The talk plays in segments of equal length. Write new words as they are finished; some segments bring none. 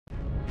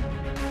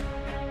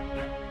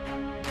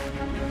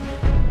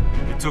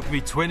took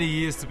me 20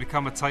 years to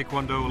become a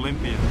Taekwondo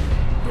Olympian.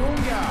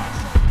 Tonga.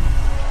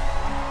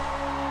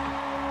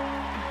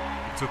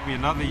 It took me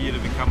another year to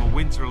become a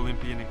Winter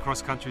Olympian in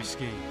cross-country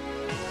skiing.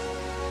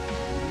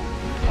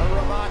 A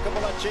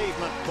remarkable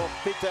achievement for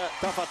Peter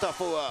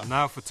Tafatafua.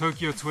 Now for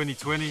Tokyo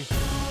 2020,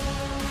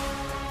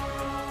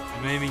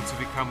 I'm aiming to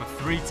become a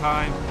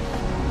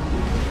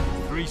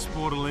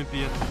three-sport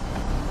Olympian,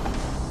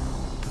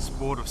 the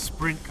sport of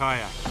sprint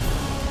kayak.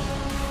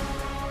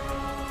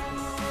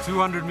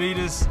 200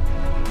 meters,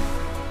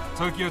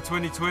 Tokyo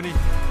 2020, I'm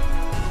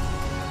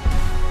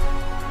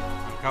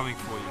coming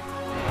for you.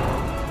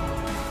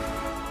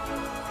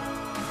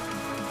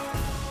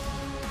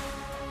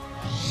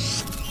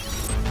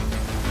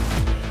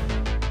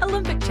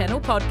 Olympic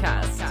Channel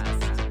Podcast.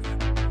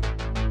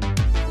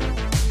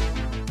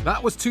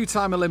 That was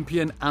two-time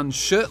Olympian and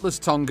shirtless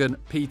Tongan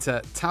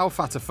Peter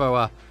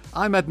Taufatafoa.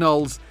 I'm Ed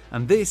Knowles,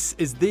 and this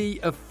is the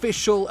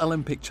official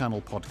Olympic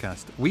Channel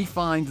podcast. We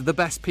find the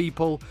best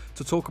people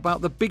to talk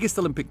about the biggest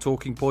Olympic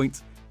talking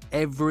points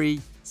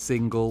every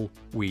single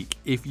week.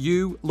 If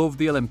you love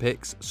the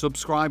Olympics,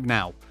 subscribe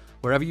now,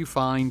 wherever you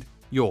find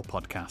your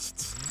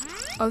podcasts.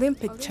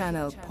 Olympic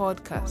Channel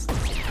Podcast.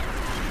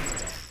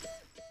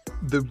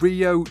 The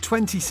Rio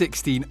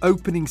 2016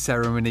 opening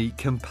ceremony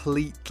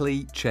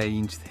completely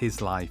changed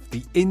his life.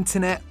 The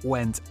internet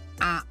went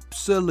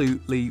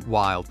absolutely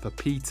wild for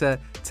Peter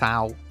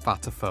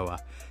Taufatafoa.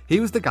 He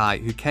was the guy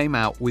who came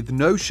out with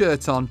no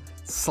shirt on,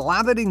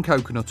 slathered in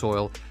coconut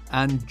oil,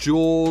 and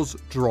jaws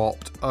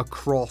dropped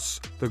across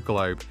the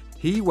globe.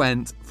 He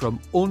went from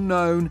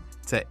unknown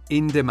to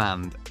in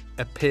demand.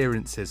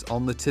 Appearances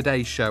on the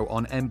Today Show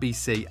on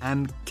NBC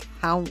and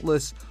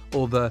countless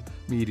other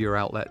media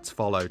outlets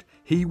followed.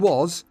 He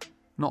was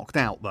knocked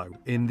out, though,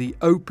 in the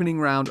opening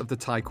round of the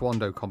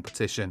Taekwondo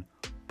competition.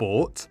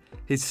 But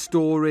his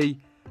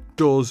story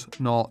does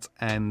not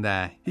end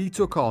there. He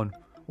took on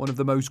one of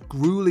the most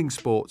grueling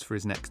sports for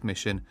his next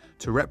mission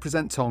to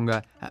represent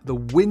Tonga at the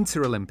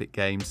Winter Olympic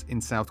Games in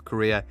South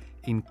Korea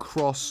in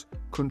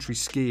cross-country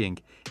skiing.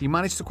 He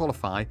managed to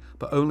qualify,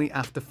 but only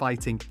after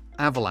fighting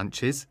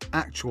avalanches,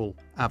 actual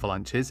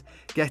avalanches,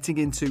 getting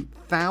into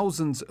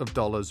thousands of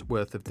dollars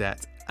worth of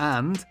debt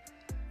and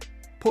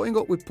putting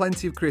up with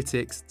plenty of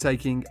critics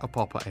taking a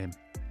pop at him.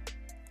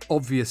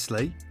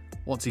 Obviously,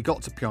 once he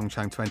got to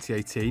Pyeongchang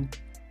 2018,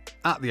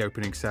 at the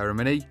opening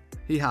ceremony,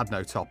 he had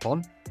no top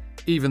on,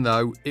 even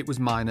though it was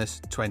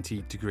minus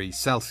 20 degrees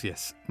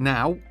Celsius.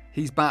 Now,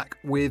 he's back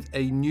with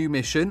a new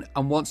mission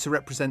and wants to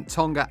represent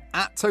Tonga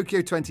at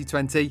Tokyo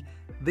 2020,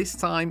 this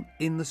time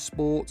in the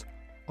sport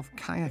of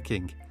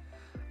kayaking.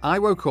 I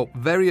woke up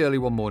very early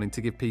one morning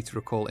to give Peter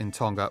a call in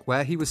Tonga,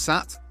 where he was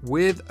sat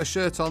with a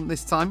shirt on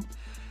this time.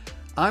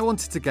 I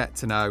wanted to get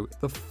to know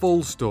the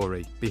full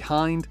story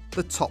behind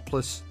the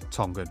topless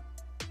Tongan.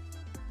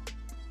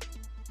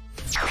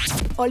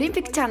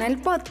 Olympic Channel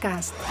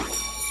Podcast.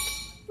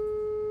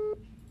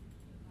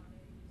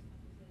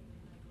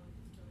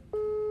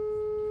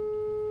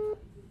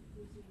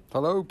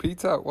 Hello,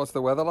 Peter. What's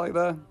the weather like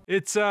there?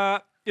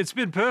 It's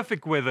been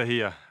perfect weather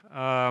here.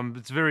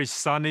 It's very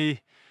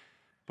sunny,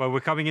 but we're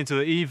coming into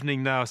the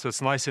evening now, so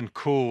it's nice and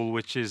cool,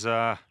 which is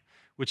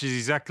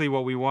exactly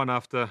what we want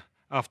after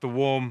a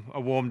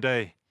warm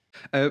day.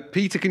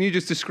 Peter, can you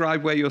just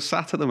describe where you're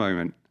sat at the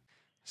moment?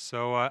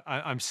 So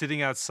I'm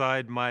sitting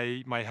outside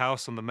my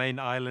house on the main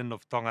island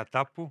of Tonga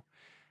Tapu.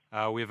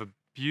 We have a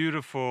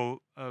beautiful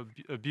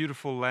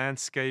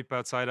landscape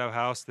outside our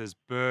house. There's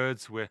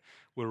birds. We're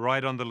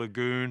right on the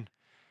lagoon,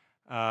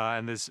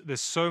 and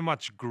there's so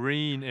much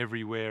green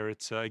everywhere.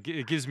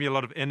 It gives me a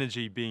lot of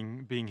energy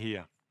being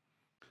here.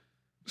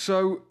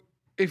 So,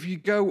 if you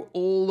go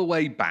all the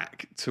way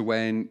back to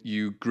when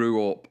you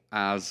grew up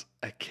as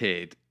a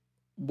kid,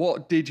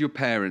 what did your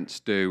parents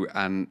do,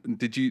 and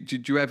did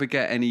you ever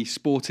get any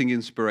sporting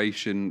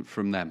inspiration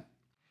from them?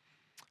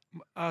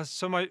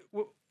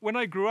 When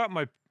I grew up,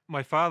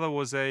 my father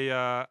was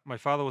a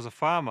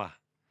farmer,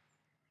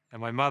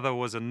 and my mother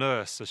was a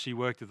nurse. So she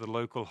worked at the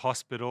local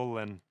hospital,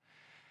 and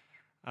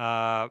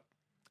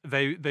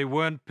they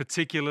weren't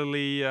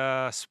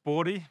particularly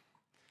sporty,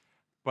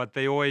 but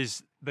they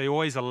always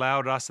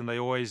allowed us, and they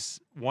always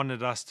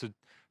wanted us to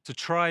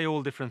try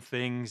all different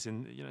things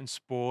in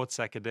sports,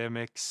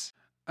 academics.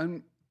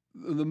 And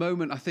the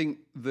moment I think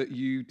that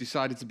you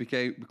decided to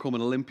become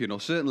an Olympian,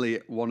 or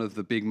certainly one of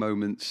the big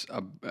moments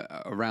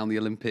around the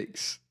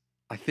Olympics,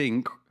 I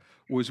think,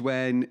 was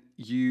when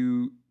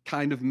you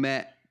kind of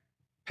met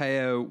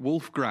Peo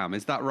Wolfgram.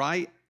 Is that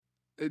right?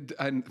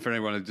 And for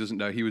anyone who doesn't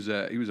know, he was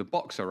a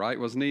boxer, right?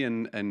 Wasn't he?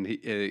 And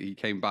he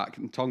came back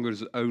in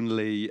Tonga's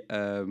only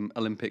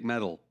Olympic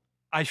medal.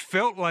 I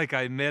felt like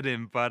I met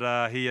him,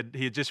 but he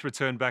had just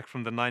returned back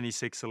from the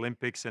 '96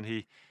 Olympics, and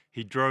he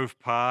drove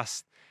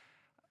past.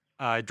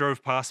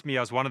 Drove past me. I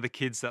was one of the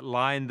kids that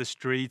lined the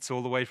streets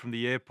all the way from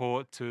the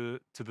airport to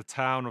the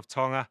town of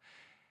Tonga,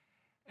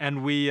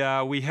 and we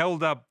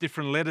held up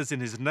different letters in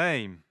his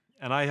name.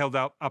 And I held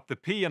up the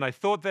P, and I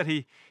thought that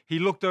he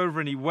looked over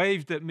and he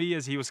waved at me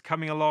as he was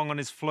coming along on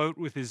his float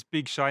with his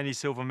big shiny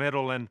silver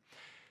medal. And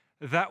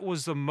that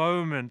was the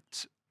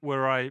moment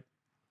where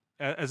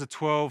as a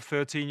 12,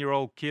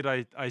 13-year-old kid,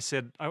 I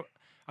said,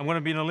 I'm going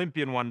to be an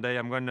Olympian one day.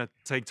 I'm going to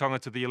take Tonga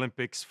to the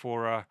Olympics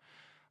for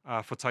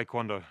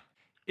Taekwondo.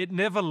 It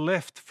never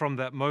left from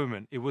that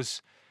moment. It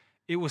was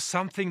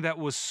something that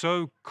was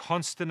so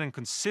constant and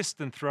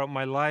consistent throughout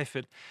my life.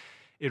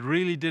 It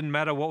really didn't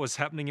matter what was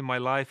happening in my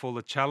life, all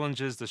the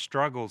challenges, the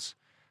struggles.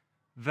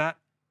 That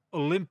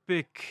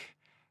Olympic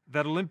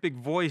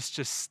voice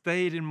just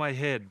stayed in my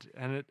head,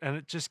 and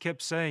it just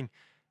kept saying,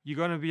 "You're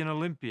going to be an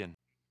Olympian."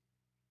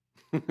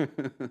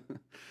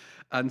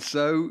 And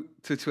so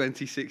to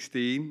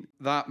 2016,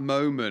 that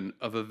moment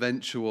of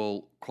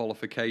eventual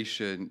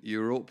qualification,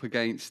 you were up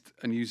against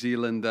a New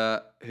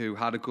Zealander who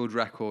had a good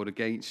record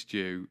against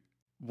you.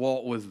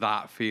 What was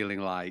that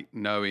feeling like,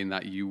 knowing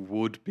that you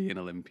would be an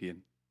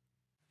Olympian?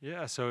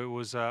 Yeah, so it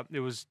was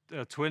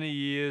 20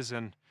 years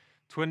and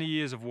 20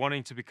 years of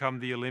wanting to become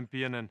the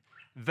Olympian, and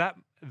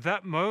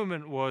that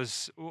moment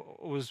was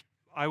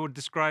I would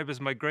describe as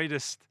my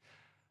greatest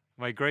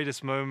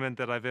moment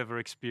that I've ever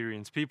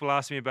experienced. People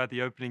ask me about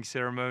the opening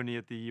ceremony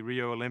at the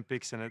Rio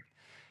Olympics, and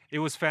it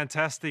was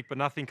fantastic, but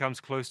nothing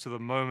comes close to the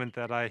moment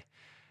that I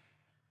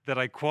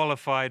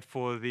qualified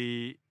for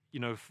to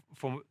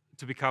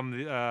become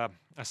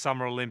a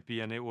Summer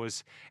Olympian.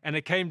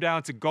 It came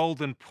down to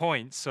golden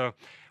points. So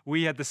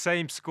we had the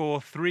same score,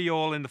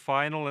 3-3 in the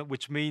final,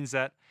 which means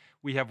that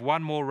we have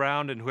one more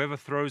round, and whoever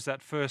scores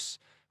that first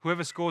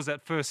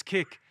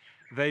kick,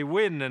 they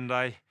win. And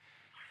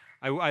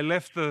I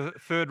left the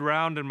third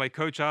round, and my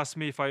coach asked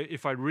me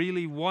if I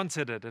really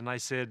wanted it, and I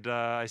said,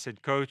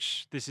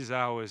 Coach, this is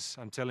ours.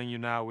 I'm telling you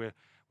now,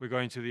 we're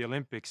going to the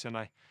Olympics. And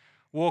I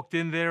walked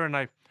in there, and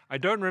I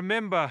don't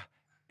remember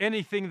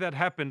anything that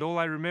happened. All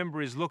I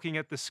remember is looking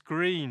at the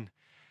screen,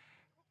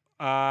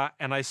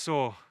 and I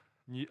saw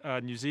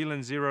New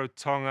Zealand 0,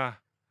 Tonga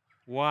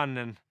 1,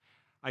 and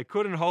I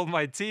couldn't hold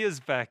my tears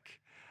back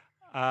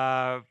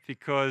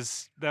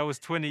because that was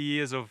 20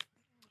 years of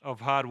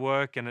hard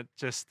work, and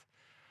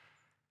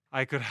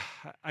I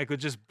could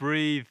just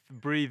breathe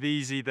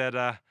easy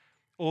that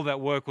all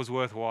that work was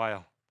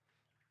worthwhile.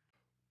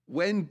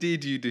 When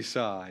did you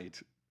decide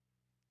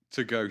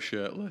to go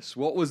shirtless?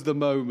 What was the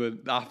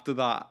moment after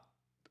that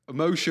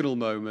emotional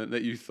moment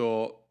that you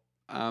thought,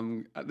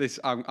 I'm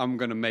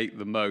going to make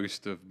the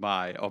most of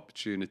my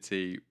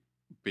opportunity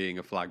being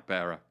a flag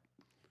bearer?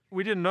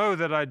 We didn't know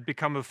that I'd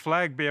become a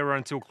flag bearer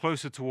until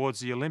closer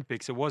towards the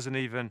Olympics. It wasn't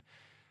even,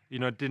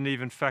 it didn't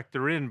even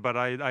factor in. But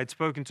I'd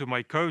spoken to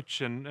my coach,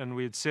 and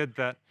we had said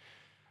that,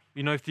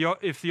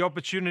 if the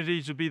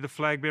opportunity to be the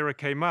flag bearer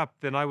came up,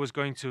 then I was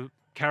going to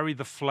carry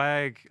the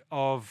flag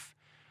of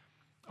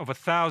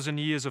 1,000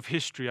 years of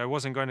history. I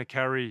wasn't going to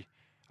carry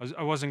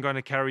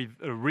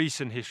a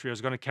recent history. I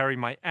was going to carry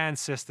my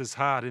ancestors'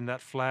 heart in that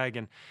flag,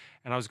 and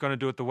I was going to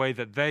do it the way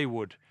that they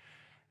would.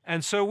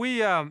 And so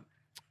we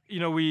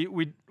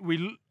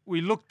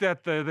looked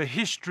at the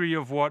history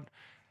of what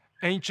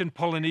ancient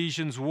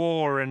Polynesians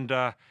wore, and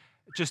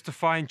just to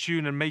fine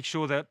tune and make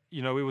sure that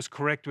it was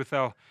correct with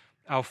our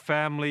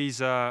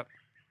family's our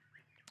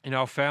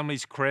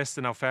family's crest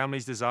and our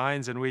family's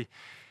designs, and we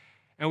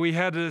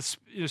had a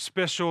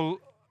special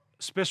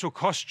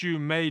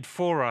costume made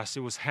for us. It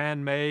was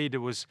handmade. It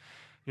was,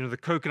 the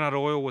coconut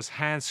oil was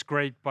hand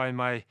scraped by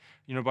my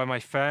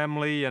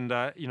family, and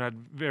had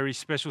very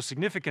special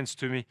significance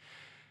to me.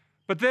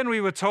 But then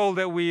we were told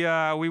that we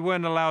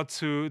weren't allowed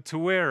to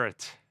wear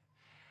it.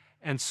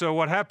 And so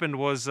what happened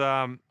was,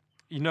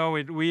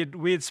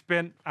 we had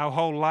spent our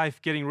whole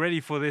life getting ready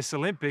for this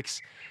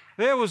Olympics.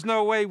 There was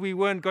no way we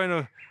weren't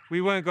going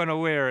to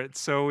wear it.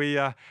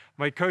 So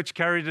my coach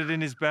carried it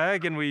in his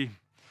bag, and we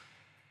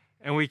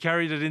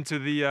carried it into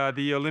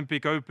the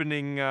Olympic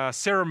opening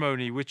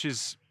ceremony, which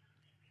is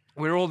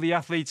where all the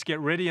athletes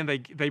get ready and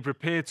they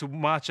prepare to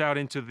march out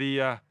into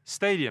the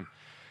stadium.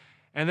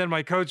 And then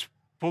my coach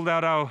pulled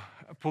out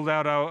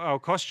our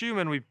costume,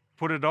 and we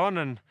put it on,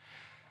 and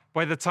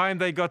by the time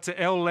they got to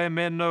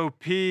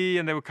LMNOP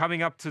and they were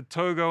coming up to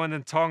Togo and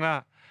then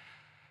Tonga,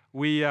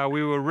 we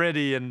were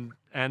ready and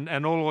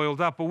all oiled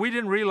up. But we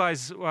didn't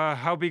realize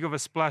how big of a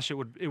splash it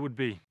would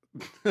be.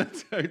 I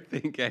don't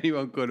think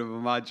anyone could have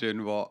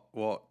imagined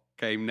what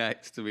came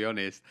next, to be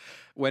honest.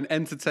 When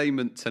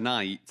Entertainment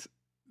Tonight,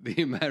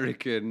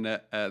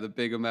 the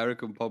big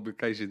American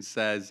publication,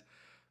 says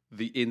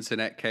the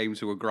internet came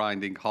to a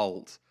grinding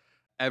halt,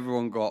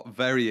 everyone got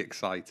very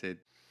excited.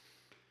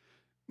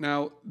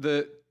 Now,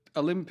 the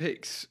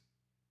Olympics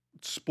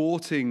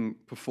sporting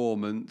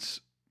performance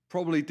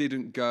probably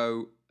didn't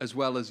go as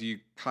well as you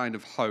kind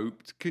of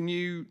hoped. Can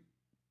you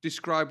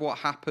describe what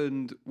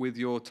happened with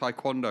your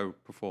Taekwondo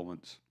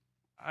performance?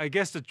 I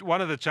guess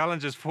one of the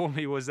challenges for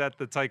me was that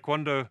the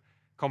Taekwondo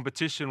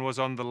competition was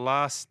on the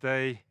last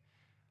day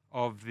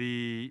of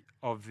the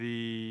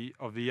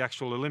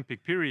actual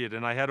Olympic period,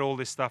 and I had all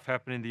this stuff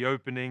happen in the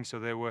opening. So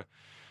there were,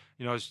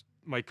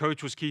 my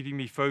coach was keeping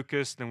me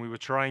focused, and we were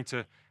trying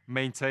to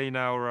maintain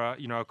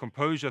our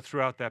composure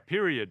throughout that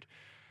period,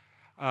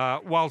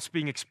 whilst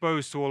being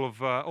exposed to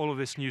all of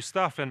this new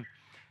stuff. And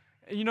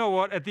you know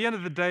what? At the end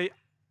of the day,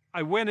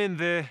 I went in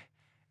there,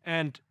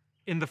 and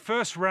in the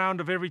first round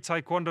of every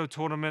taekwondo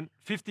tournament,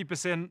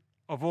 50%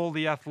 of all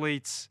the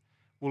athletes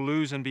will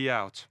lose and be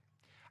out.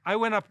 I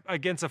went up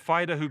against a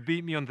fighter who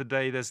beat me on the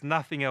day. There's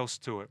nothing else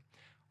to it.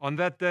 On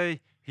that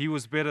day, he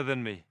was better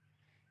than me.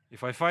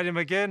 If I fight him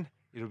again,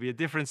 it'll be a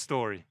different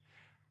story.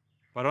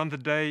 But on the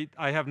day,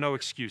 I have no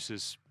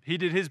excuses. He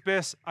did his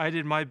best. I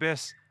did my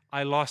best.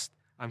 I lost.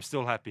 I'm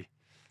still happy.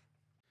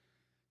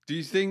 Do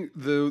you think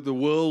the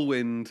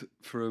whirlwind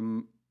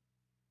from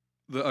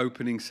the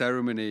opening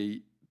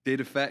ceremony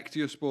did affect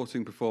your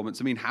sporting performance?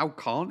 I mean, how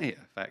can't it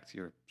affect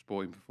your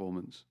sporting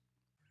performance?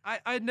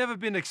 I'd never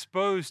been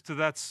exposed to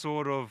that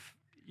sort of,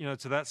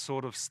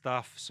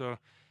 stuff. So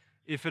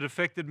if it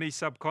affected me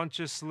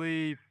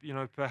subconsciously,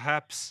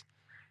 perhaps,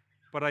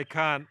 but I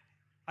can't.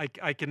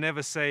 I can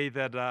never say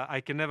that. I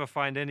can never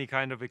find any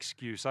kind of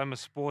excuse. I'm a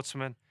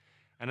sportsman,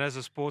 and as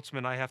a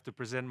sportsman, I have to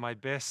present my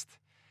best.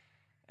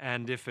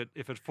 And if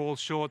it falls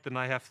short, then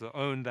I have to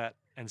own that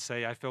and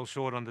say I fell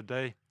short on the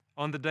day.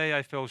 On the day,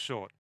 I fell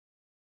short.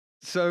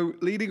 So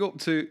leading up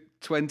to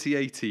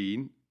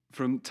 2018,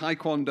 from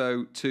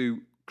taekwondo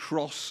to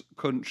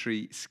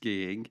cross-country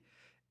skiing,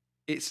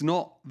 it's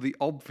not the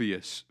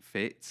obvious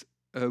fit.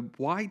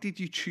 Why did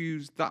you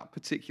choose that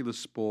particular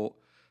sport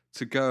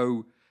to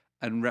go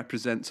and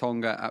represent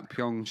Tonga at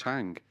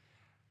Pyeongchang?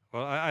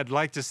 Well, I'd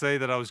like to say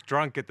that I was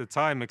drunk at the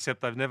time,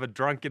 except I've never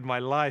drunk in my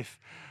life.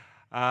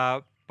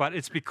 But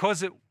it's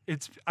because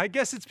it's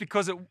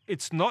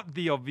not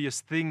the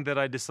obvious thing that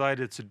I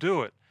decided to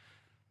do it.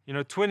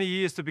 20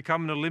 years to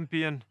become an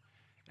Olympian,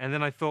 and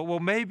then I thought, well,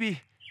 maybe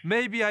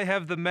I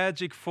have the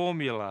magic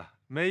formula.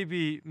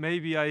 Maybe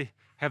I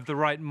have the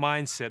right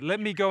mindset.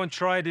 Let me go and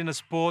try it in a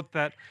sport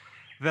that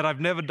I've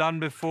never done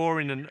before,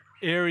 in an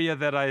area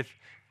that I've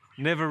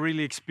never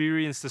really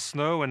experienced the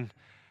snow,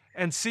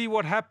 and see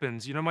what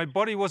happens. My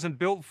body wasn't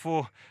built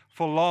for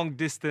long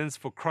distance,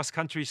 for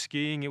cross-country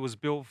skiing. It was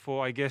built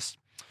for, I guess,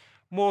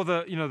 more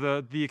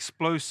the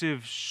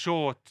explosive,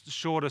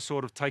 shorter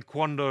sort of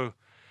taekwondo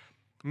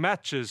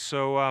matches.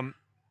 So,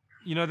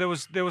 there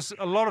was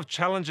a lot of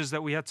challenges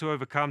that we had to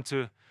overcome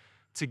to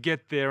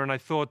get there, and I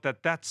thought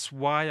that's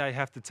why I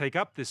have to take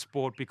up this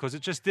sport, because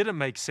it just didn't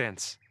make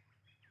sense.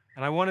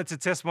 And I wanted to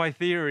test my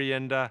theory,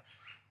 and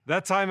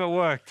that time it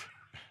worked.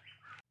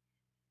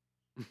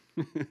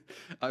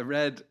 I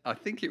read, I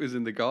think it was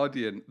in The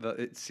Guardian, that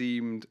it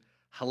seemed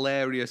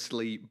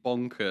hilariously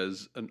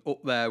bonkers and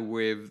up there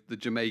with the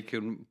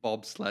Jamaican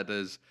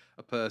bobsledders.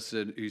 A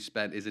person who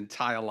spent his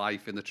entire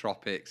life in the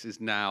tropics is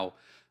now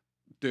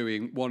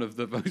doing one of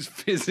the most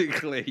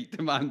physically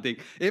demanding,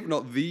 if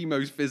not the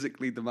most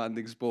physically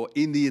demanding sport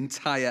in the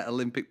entire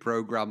Olympic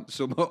program,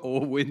 summer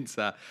or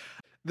winter.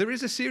 There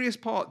is a serious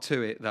part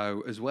to it,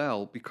 though, as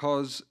well,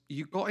 because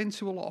you got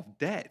into a lot of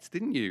debt,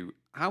 didn't you?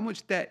 How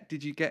much debt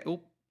did you get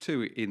up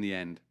to in the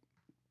end?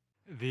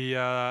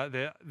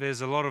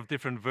 There's a lot of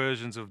different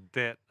versions of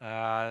debt.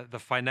 The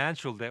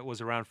financial debt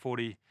was around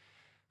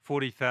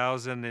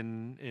 40,000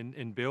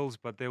 in bills,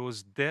 but there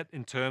was debt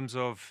in terms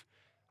of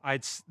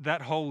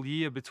that whole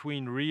year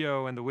between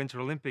Rio and the Winter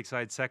Olympics, I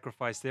had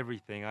sacrificed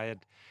everything.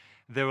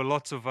 There were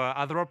lots of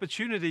other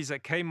opportunities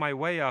that came my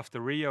way after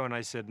Rio, and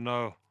I said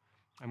no.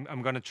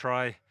 I'm going to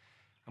try.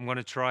 I'm going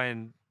to try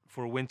and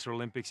for a Winter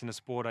Olympics in a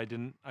sport I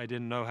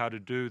didn't know how to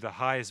do, the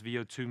highest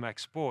VO2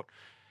 max sport.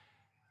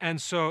 And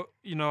so,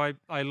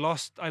 I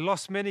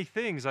lost many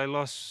things. I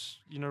lost,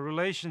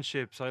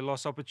 relationships. I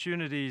lost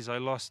opportunities. I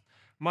lost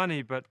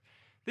money. But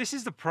this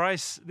is the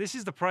price. This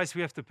is the price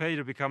we have to pay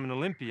to become an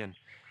Olympian.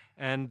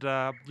 And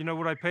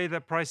would I pay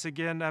that price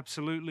again?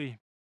 Absolutely.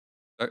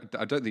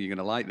 I don't think you're going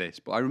to like this,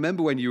 but I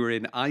remember when you were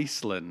in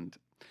Iceland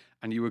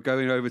and you were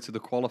going over to the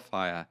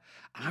qualifier,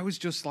 and I was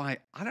just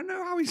like, I don't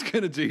know how he's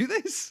going to do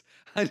this.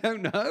 I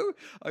don't know.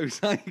 I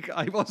was like,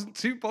 I wasn't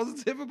too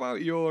positive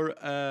about your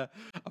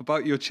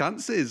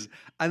chances,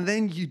 and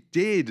then you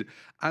did,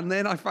 and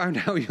then I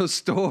found out your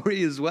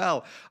story as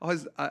well.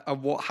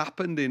 What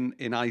happened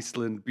in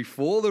Iceland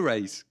before the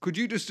race. Could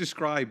you just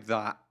describe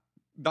that?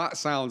 That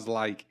sounds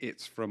like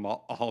it's from a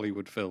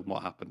Hollywood film.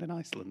 What happened in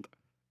Iceland?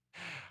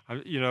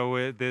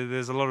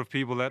 There's a lot of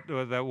people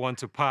that want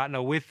to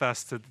partner with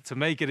us to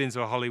make it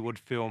into a Hollywood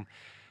film.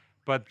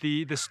 But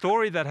the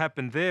story that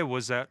happened there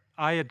was that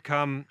I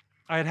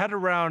had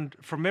around,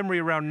 from memory,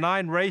 around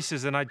 9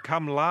 races, and I'd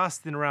come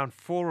last in around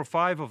 4 or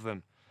 5 of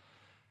them.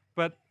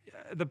 But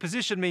the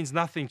position means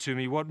nothing to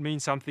me. What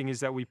means something is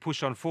that we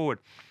push on forward.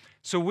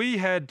 So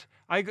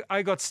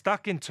I got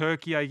stuck in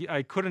Turkey.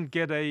 I couldn't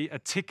get a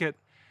ticket.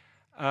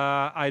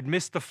 I'd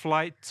missed the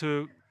flight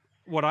to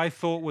what I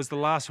thought was the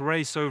last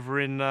race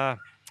over in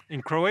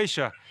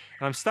Croatia.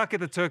 And I'm stuck at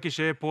the Turkish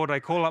airport. I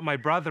call up my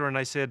brother and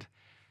I said,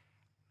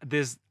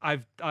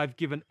 I've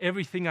given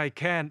everything I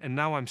can, and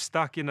now I'm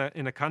stuck in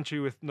a country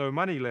with no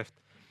money left.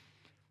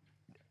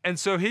 And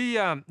so he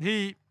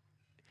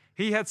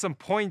had some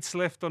points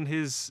left on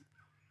his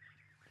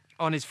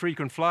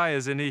frequent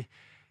flyers, and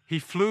he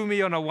flew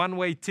me on a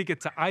one-way ticket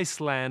to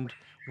Iceland,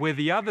 where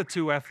the other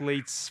 2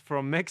 athletes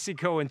from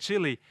Mexico and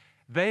Chile,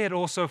 they had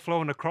also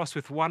flown across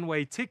with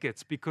one-way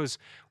tickets because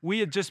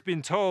we'd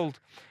been told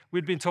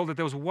that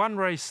there was one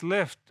race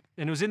left,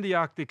 and it was in the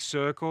Arctic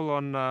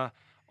Circle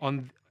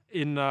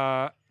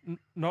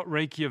not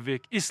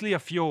Reykjavik,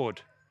 Islafjord.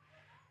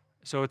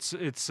 So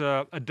it's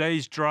a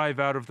day's drive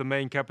out of the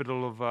main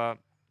capital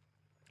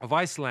of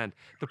Iceland.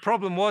 The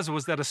problem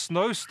was that a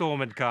snowstorm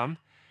had come,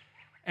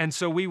 and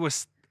so we were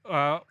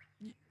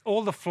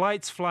all the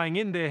flights flying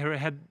in there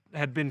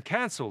had been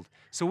cancelled.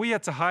 So we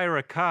had to hire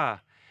a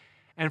car,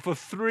 and for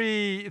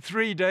three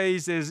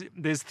days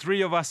there's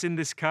three of us in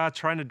this car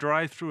trying to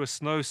drive through a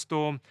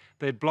snowstorm.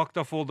 They'd blocked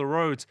off all the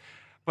roads,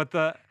 but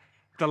the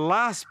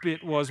last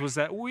bit was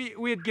that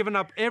we had given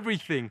up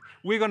everything.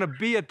 We're going to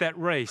be at that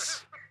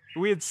race.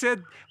 We had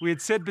said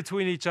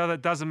between each other,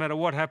 it doesn't matter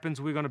what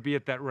happens, we're going to be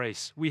at that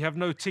race. We have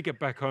no ticket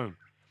back home.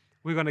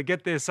 We're going to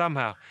get there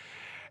somehow.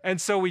 And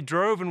so we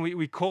drove and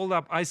we called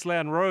up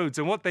Iceland Roads.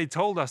 And what they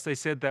told us, they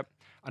said that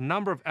a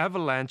number of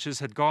avalanches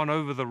had gone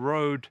over the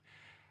road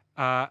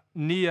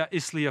near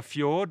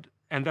Islafjord,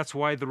 and that's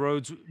why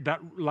that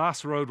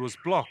last road was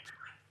blocked.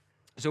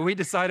 So we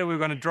decided we were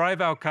going to drive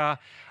our car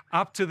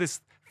up to this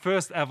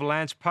first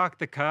avalanche, park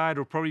the car,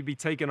 it'll probably be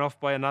taken off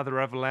by another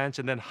avalanche,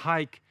 and then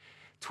hike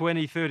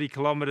 20, 30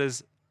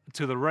 kilometers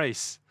to the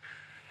race.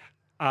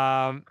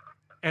 And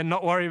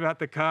not worry about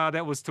the car,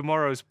 that was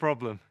tomorrow's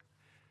problem.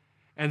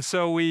 And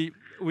so we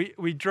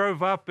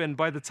drove up, and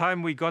by the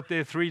time we got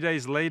there 3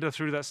 days later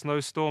through that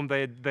snowstorm,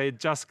 they had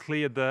just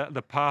cleared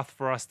the path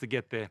for us to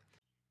get there.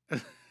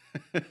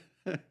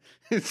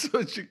 It's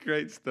such a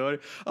great story.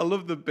 I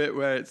love the bit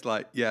where it's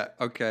like, yeah,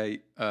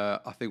 okay,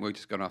 I think we're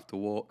just going to have to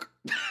walk.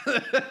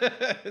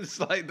 It's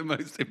like the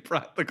most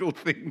impractical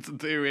thing to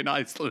do in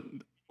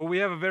Iceland. Well, we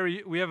have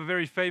a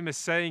very famous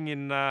saying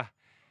in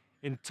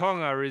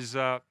Tonga is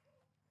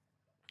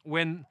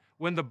when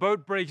the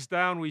boat breaks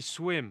down, we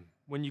swim.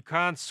 When you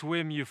can't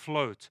swim, you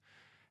float.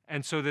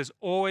 And so there's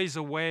always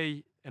a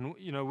way, and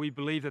we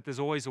believe that there's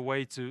always a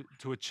way to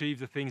achieve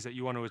the things that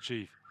you want to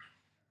achieve.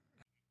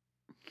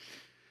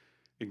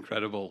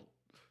 Incredible.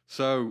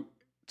 So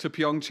to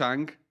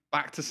Pyeongchang,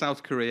 back to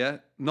South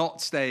Korea,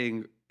 not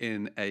staying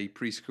in a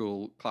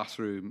preschool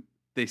classroom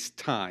this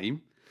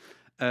time.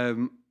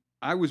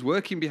 I was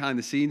working behind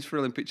the scenes for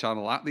Olympic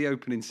Channel at the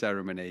opening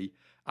ceremony.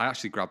 I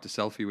actually grabbed a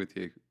selfie with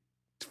you.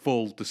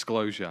 Full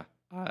disclosure,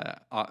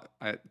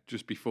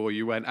 just before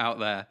you went out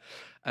there.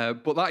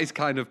 But that is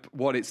kind of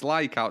what it's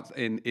like out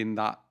in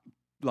that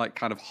like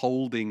kind of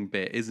holding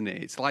bit, isn't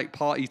it? It's like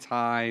party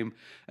time.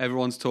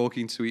 Everyone's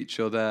talking to each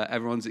other.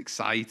 Everyone's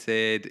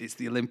excited. It's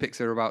the Olympics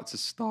are about to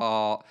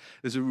start.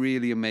 There's a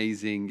really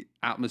amazing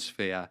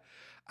atmosphere.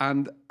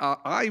 And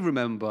I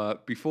remember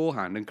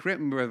beforehand, and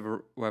correct me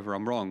whether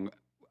I'm wrong,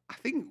 I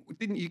think,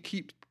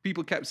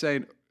 people kept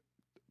saying,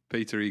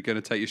 Peter, are you going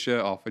to take your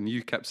shirt off? And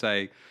you kept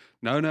saying,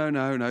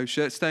 no,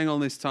 shirt's staying on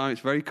this time.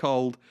 It's very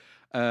cold.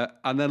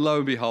 And then lo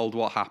and behold,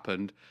 what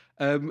happened?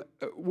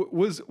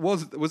 Was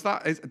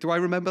that? Do I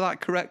remember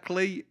that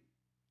correctly?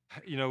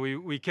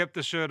 We kept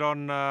the shirt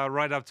on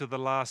right up to the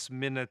last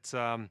minute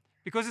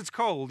because it's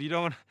cold. You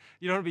don't want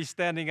to be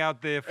standing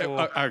out there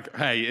for.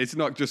 Hey, it's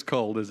not just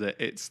cold, is it?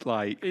 It's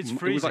like it's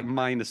freezing. It was like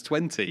minus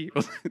 20.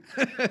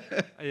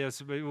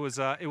 Yes, it was.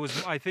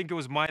 I think it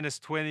was minus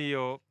 20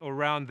 or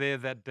around there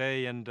that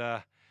day, and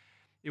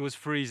it was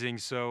freezing.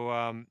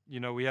 So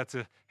we had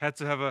to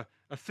have a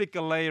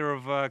thicker layer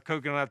of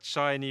coconut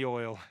shiny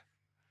oil.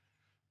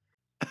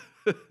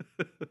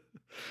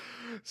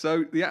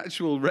 So the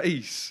actual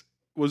race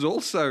was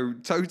also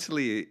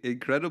totally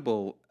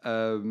incredible.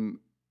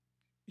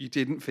 You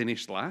didn't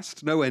finish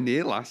last, nowhere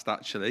near last,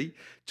 actually.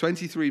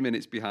 23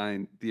 minutes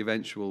behind the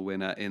eventual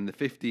winner in the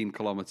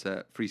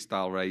 15-kilometer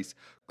freestyle race.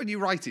 When you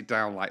write it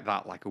down like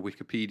that, like a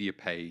Wikipedia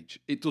page,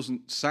 it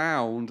doesn't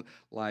sound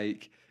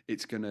like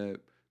it's going to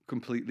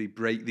completely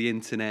break the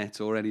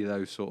internet or any of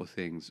those sort of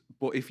things.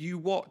 But if you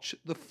watch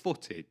the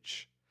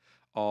footage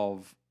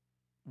of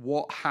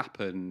what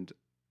happened,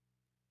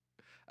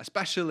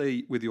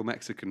 especially with your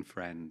Mexican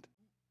friend,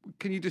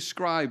 can you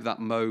describe that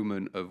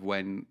moment of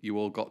when you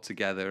all got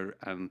together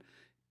and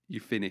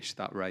you finished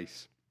that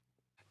race?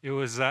 It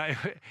was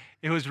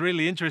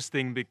really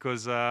interesting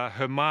because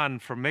Herman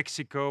from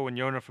Mexico and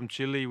Yona from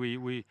Chile,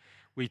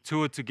 we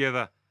toured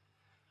together,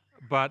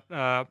 but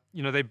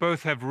they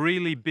both have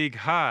really big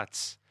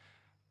hearts.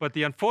 But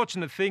the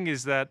unfortunate thing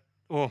is that,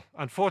 or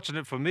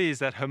unfortunate for me, is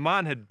that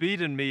Herman had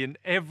beaten me in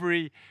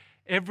every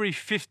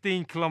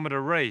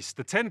 15-kilometer race.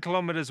 The 10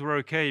 kilometers were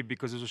okay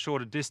because it was a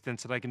shorter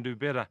distance and I can do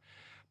better.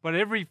 But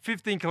every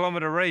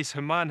 15-kilometer race,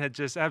 Herman had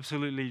just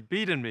absolutely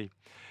beaten me.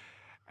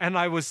 And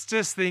I was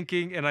just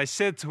thinking, and I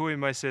said to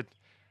him,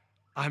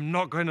 I'm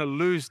not going to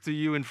lose to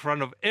you in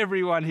front of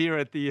everyone here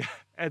at the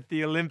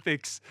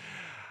Olympics.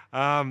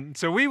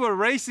 So we were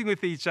racing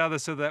with each other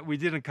so that we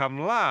didn't come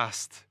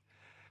last.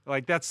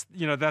 Like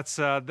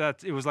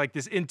it was like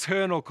this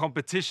internal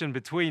competition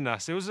between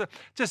us. It was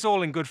just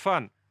all in good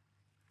fun.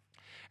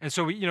 And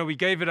so we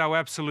gave it our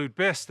absolute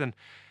best. And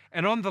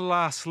on the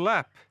last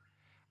lap,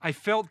 I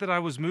felt that I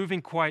was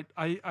moving quite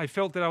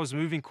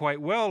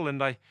well,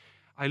 and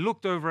I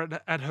looked over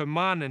at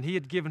Herman, and he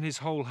had given his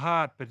whole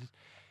heart, but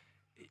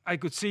I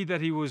could see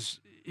that he was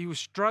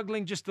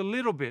struggling just a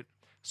little bit.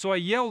 So I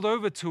yelled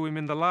over to him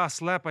in the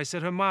last lap. I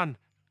said, Herman,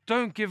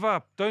 don't give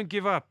up, don't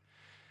give up.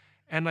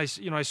 And I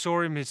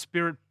saw him, his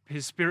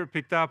spirit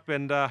picked up,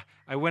 and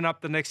I went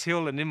up the next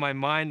hill, and in my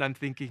mind I'm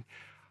thinking,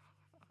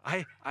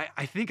 I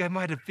think I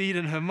might have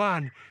beaten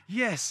Herman.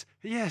 Yes.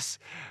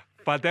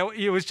 But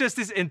it was just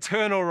this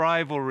internal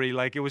rivalry.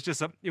 Like, it was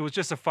just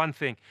a fun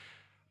thing.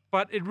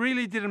 But it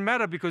really didn't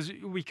matter, because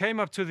we came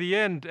up to the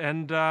end,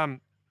 and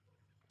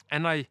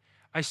I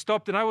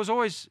stopped, and I was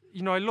always,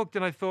 I looked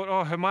and I thought,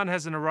 oh, Herman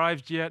hasn't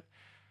arrived yet.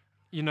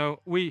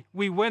 We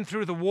went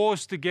through the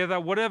wars together.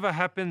 Whatever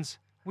happens,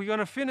 we're going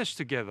to finish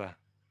together.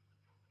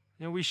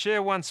 We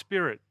share one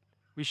spirit.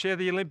 We share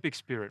the Olympic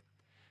spirit.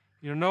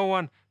 No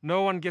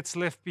one gets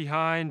left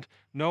behind.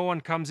 No one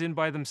comes in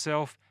by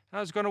themselves. I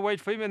was going to wait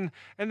for him,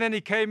 and then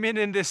he came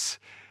in this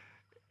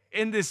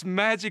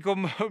magical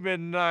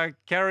moment,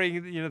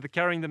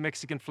 carrying the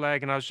Mexican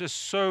flag, and I was just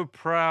so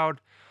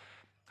proud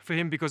for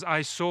him, because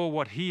I saw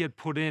what he had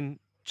put in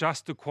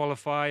just to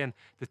qualify, and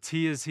the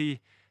tears he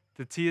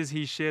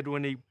shed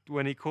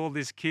when he called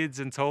his kids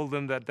and told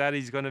them that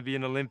Daddy's going to be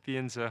an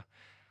Olympian. So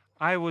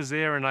I was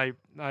there, and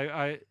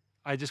I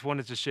just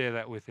wanted to share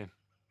that with him.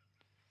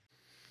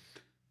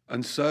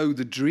 And so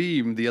the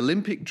dream, the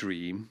Olympic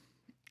dream,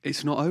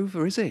 it's not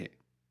over, is it?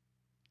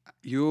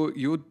 You're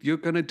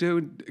gonna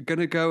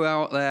go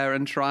out there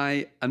and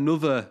try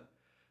another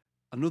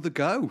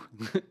go.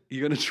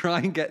 You're going to try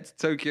and get to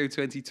Tokyo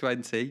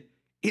 2020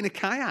 in a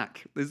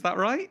kayak. Is that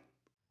right?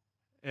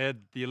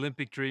 Ed, the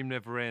Olympic dream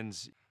never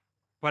ends.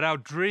 But our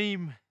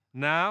dream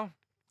now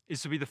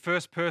is to be the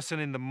first person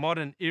in the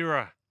modern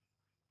era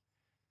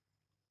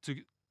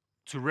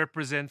to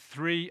represent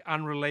 3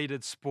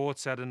 unrelated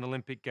sports at an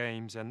Olympic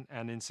Games and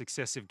in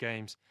successive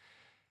games.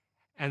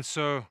 And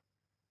so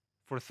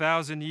for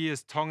 1,000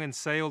 years, Tongans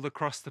sailed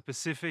across the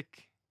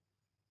Pacific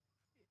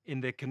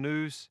in their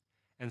canoes.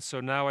 And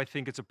so now I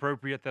think it's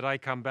appropriate that I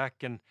come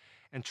back and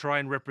try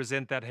and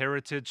represent that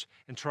heritage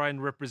and try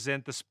and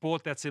represent the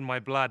sport that's in my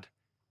blood,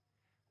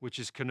 which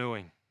is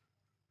canoeing.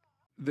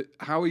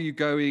 How are you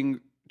going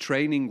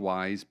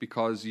training-wise?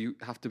 Because you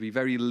have to be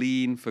very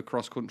lean for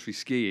cross-country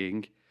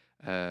skiing.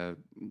 The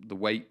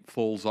weight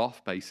falls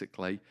off,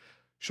 basically.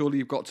 Surely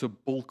you've got to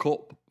bulk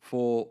up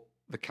for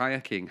the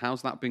kayaking.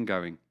 How's that been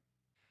going?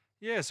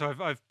 Yeah, so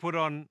I've put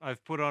on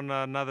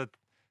another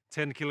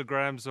 10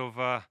 kilograms of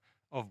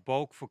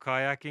bulk for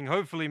kayaking.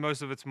 Hopefully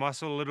most of it's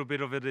muscle. A little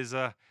bit of it is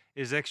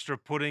extra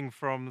pudding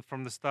from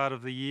the start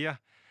of the year.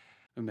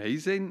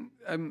 Amazing.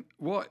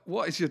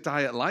 What is your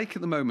diet like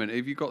at the moment?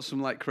 Have you got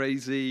some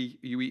crazy?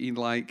 Are you eating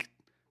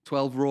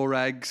 12 raw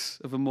eggs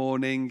of a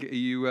morning? Are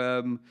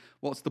you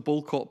what's the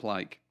bulk up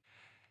like?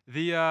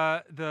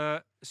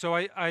 So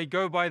I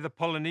go by the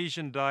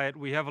Polynesian diet.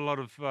 We have a lot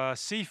of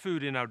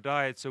seafood in our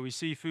diet, so we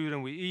see food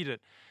and we eat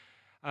it.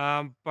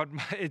 But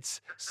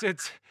it's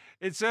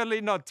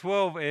certainly not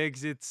 12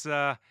 eggs. It's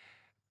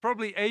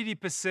probably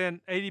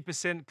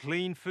 80%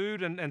 clean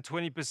food and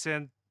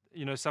 20%,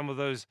 some of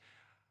those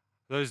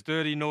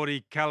dirty,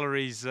 naughty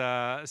calories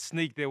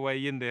sneak their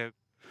way in there.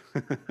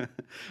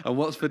 And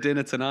what's for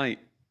dinner tonight?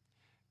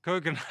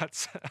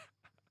 Coconuts.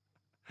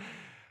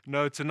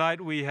 No,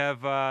 tonight we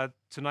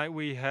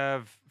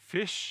have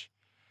fish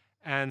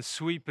and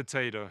sweet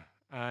potato,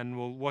 and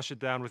we'll wash it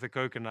down with a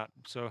coconut.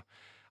 So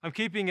I'm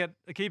keeping it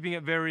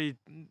very,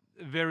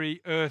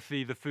 very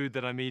earthy, the food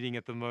that I'm eating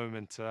at the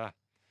moment.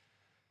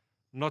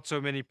 Not so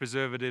many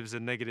preservatives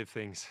and negative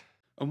things.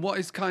 And what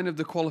is kind of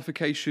the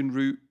qualification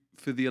route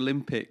for the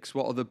Olympics?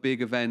 What are the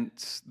big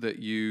events that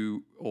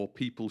you or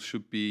people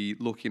should be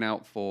looking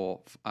out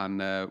for and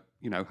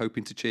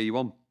hoping to cheer you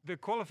on? The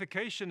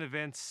qualification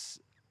events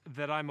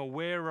that I'm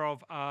aware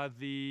of are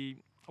the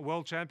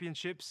World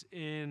Championships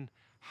in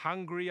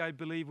Hungary, I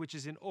believe, which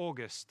is in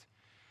August.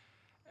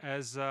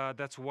 As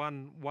that's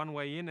one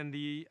way in, and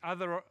the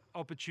other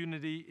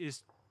opportunity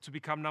is to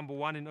become number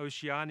 1 in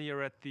Oceania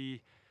at the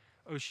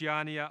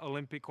Oceania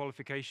Olympic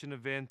qualification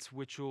event,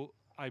 which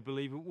I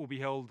believe will be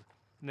held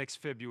next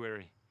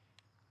February.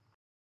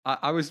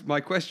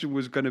 My question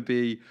was going to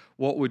be,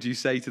 what would you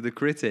say to the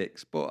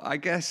critics? But I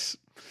guess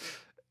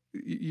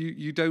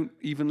you don't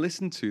even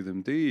listen to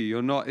them, do you?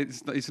 You're not.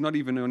 It's not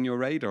even on your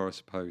radar, I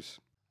suppose.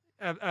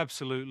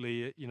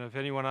 Absolutely. If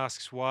anyone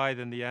asks why,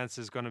 then the answer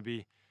is going to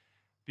be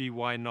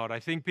why not. I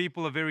think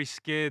people are very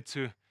scared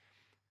to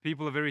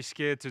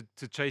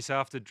chase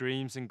after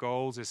dreams and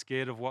goals. They're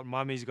scared of what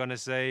mummy's going to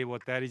say,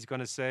 what daddy's going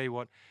to say,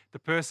 what the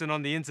person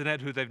on the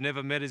internet who they've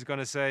never met is going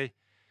to say.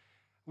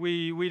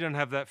 We don't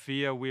have that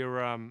fear.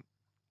 We're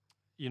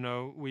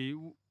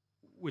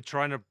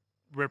trying to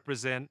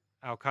represent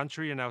our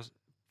country and our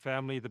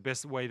family the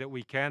best way that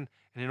we can.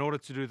 And in order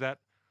to do that,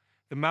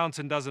 the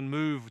mountain doesn't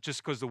move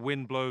just because the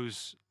wind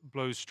blows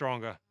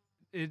stronger.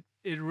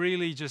 It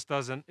really just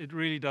doesn't. It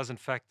really doesn't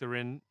factor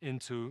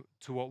into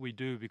what we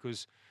do,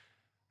 because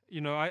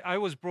I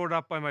was brought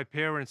up by my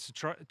parents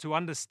to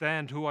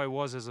understand who I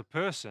was as a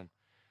person.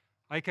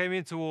 I came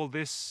into all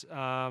this,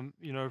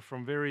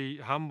 from very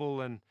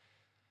humble and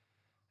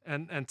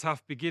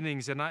tough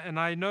beginnings, and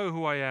I know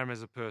who I am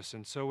as a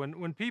person. So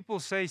when people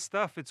say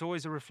stuff, it's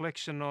always a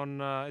reflection on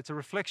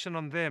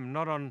them,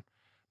 not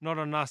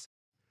on us.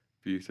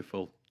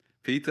 Beautiful.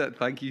 Peter,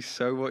 thank you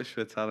so much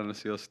for telling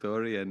us your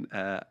story, and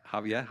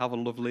have a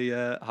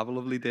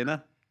lovely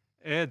dinner.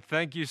 Ed,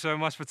 thank you so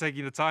much for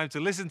taking the time to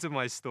listen to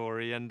my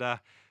story, and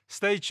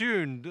stay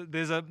tuned.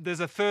 There's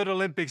a third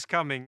Olympics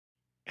coming.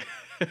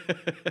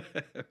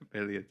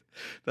 Brilliant.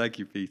 Thank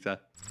you, Peter.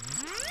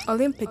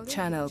 Olympic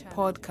Channel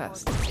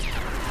podcast.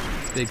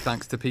 Big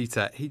thanks to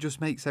Peter. He just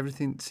makes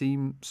everything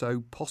seem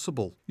so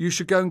possible. You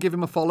should go and give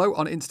him a follow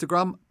on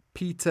Instagram,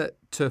 Peter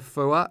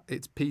Tofua.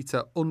 It's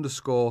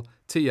Peter_TOFUA.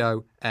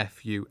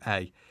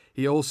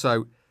 He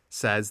also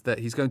says that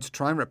he's going to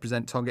try and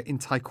represent Tonga in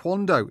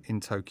Taekwondo in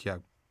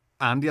Tokyo.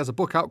 And he has a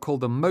book out called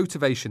The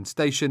Motivation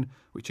Station,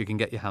 which you can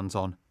get your hands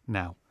on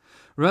now.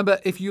 Remember,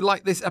 if you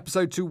like this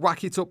episode, to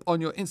whack it up on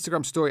your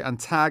Instagram story and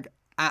tag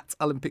at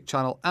Olympic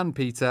Channel and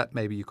Peter.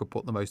 Maybe you could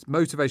put the most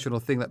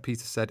motivational thing that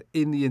Peter said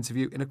in the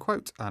interview in a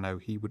quote. I know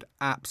he would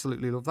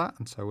absolutely love that,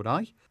 and so would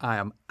I. I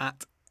am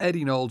at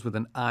Eddie Knowles with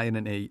an I and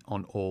an E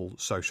on all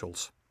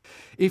socials.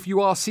 If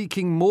you are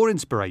seeking more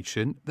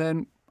inspiration,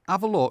 then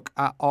have a look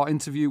at our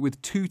interview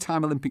with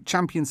two-time Olympic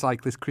champion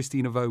cyclist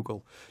Christina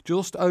Vogel.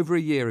 Just over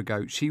a year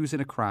ago, she was in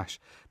a crash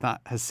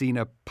that has seen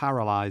her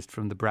paralysed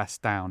from the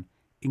breast down.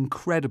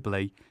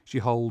 Incredibly, she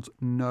holds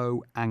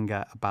no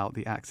anger about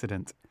the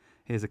accident.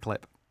 Here's a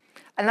clip.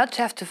 I not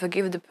have to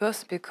forgive the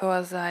person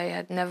because I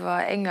had never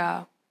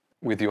anger.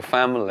 With your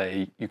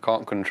family, you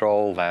can't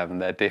control them,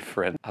 they're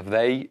different. Have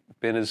they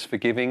been as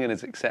forgiving and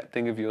as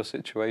accepting of your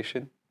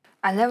situation?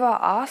 I never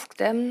asked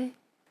them.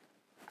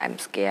 I'm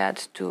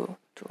scared to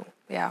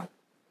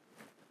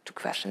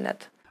question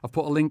that. I've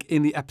put a link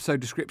in the episode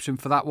description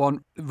for that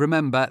one.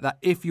 Remember that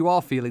if you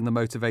are feeling the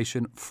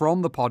motivation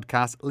from the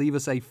podcast, leave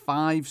us a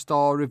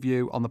 5-star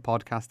review on the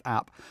podcast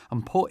app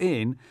and put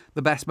in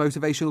the best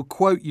motivational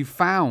quote you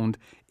found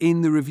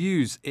in the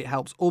reviews. It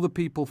helps other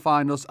people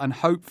find us, and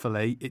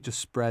hopefully it just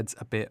spreads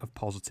a bit of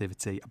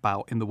positivity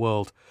about in the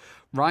world.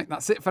 Right,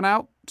 that's it for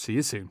now. See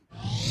you soon.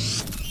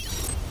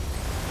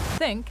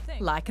 Think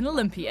like an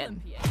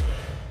Olympian.